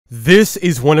This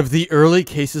is one of the early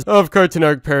cases of Cartoon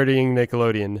Network parodying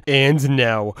Nickelodeon, and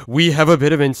now we have a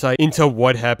bit of insight into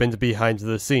what happened behind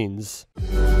the scenes.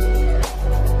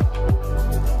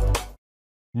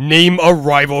 Name a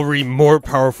rivalry more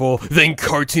powerful than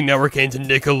Cartoon Network and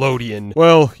Nickelodeon.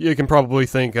 Well, you can probably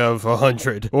think of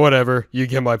 100. Whatever, you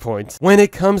get my point. When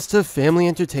it comes to family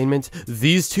entertainment,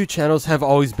 these two channels have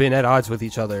always been at odds with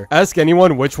each other. Ask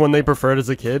anyone which one they preferred as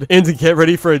a kid, and get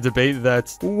ready for a debate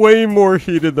that's way more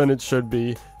heated than it should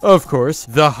be. Of course,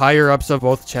 the higher-ups of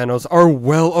both channels are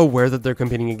well aware that they're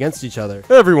competing against each other.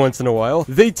 Every once in a while,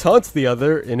 they taunt the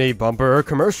other in a bumper or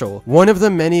commercial. One of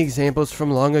the many examples from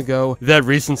long ago that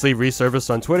recently resurfaced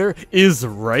on Twitter is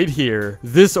right here.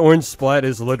 This orange splat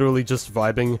is literally just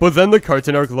vibing, but then the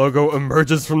Cartoon Network logo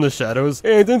emerges from the shadows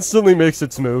and instantly makes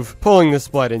its move, pulling the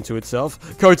splat into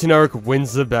itself. Cartoon Network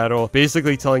wins the battle,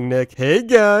 basically telling Nick, "Hey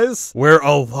guys, we're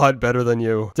a lot better than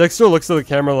you." Dexter looks at the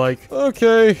camera like,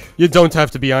 "Okay." You don't have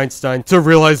to be Einstein to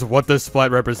realize what this splat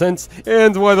represents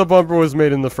and why the bumper was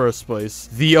made in the first place.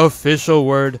 The official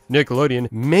word,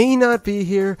 Nickelodeon, may not be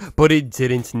here, but it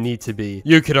didn't need to be.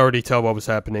 You could already tell what was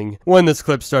happening. When this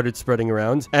clip started spreading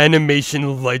around,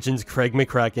 animation legend Craig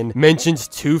McCracken mentioned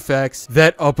two facts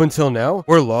that up until now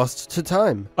were lost to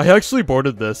time. I actually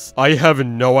boarded this. I have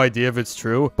no idea if it's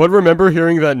true, but remember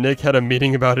hearing that Nick had a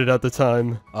meeting about it at the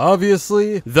time.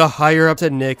 Obviously, the higher-ups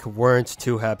at Nick weren't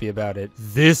too happy about it.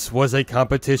 This was a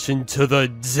competition to the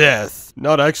death.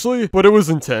 Not actually, but it was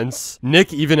intense.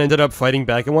 Nick even ended up fighting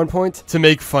back at one point to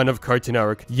make fun of Cartoon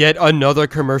Network. Yet another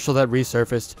commercial that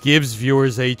resurfaced gives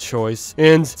viewers a choice,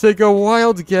 and take a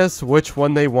wild guess which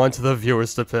one they want the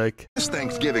viewers to pick. This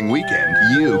Thanksgiving weekend,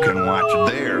 you can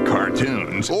watch their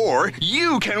cartoons, or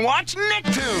you can watch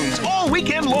Nicktoons. All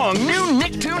weekend long, new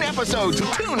Nicktoon episodes.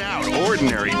 Tune out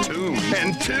ordinary Toon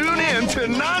and tune in to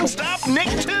non-stop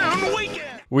Nicktoon weekend.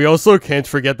 We also can't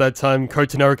forget that time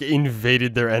Cartoon Network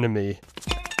invaded their enemy.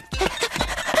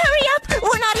 Hurry up!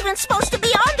 We're not even supposed to be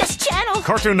on this channel!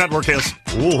 Cartoon Network is.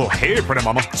 Ooh, hey, pretty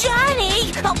mama.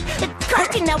 Johnny! Oh,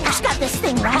 Cartoon Network's got this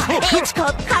thing right. It's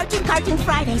called Cartoon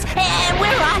Fridays, and we're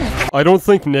on it. I don't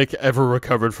think Nick ever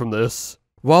recovered from this.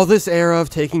 While this era of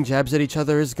taking jabs at each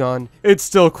other is gone, it's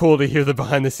still cool to hear the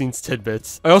behind-the-scenes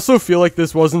tidbits. I also feel like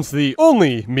this wasn't the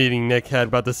only meeting Nick had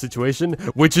about the situation,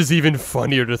 which is even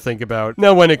funnier to think about.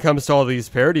 Now, when it comes to all these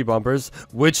parody bumpers,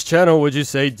 which channel would you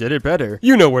say did it better?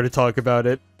 You know where to talk about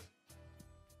it.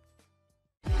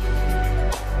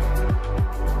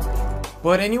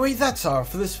 But anyway, that's all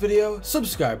for this video.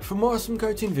 Subscribe for more awesome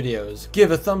cartoon videos. Give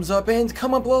a thumbs up and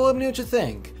comment below, let me know what you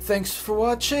think. Thanks for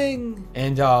watching,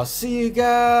 and I'll see you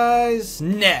guys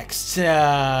next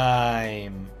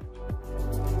time.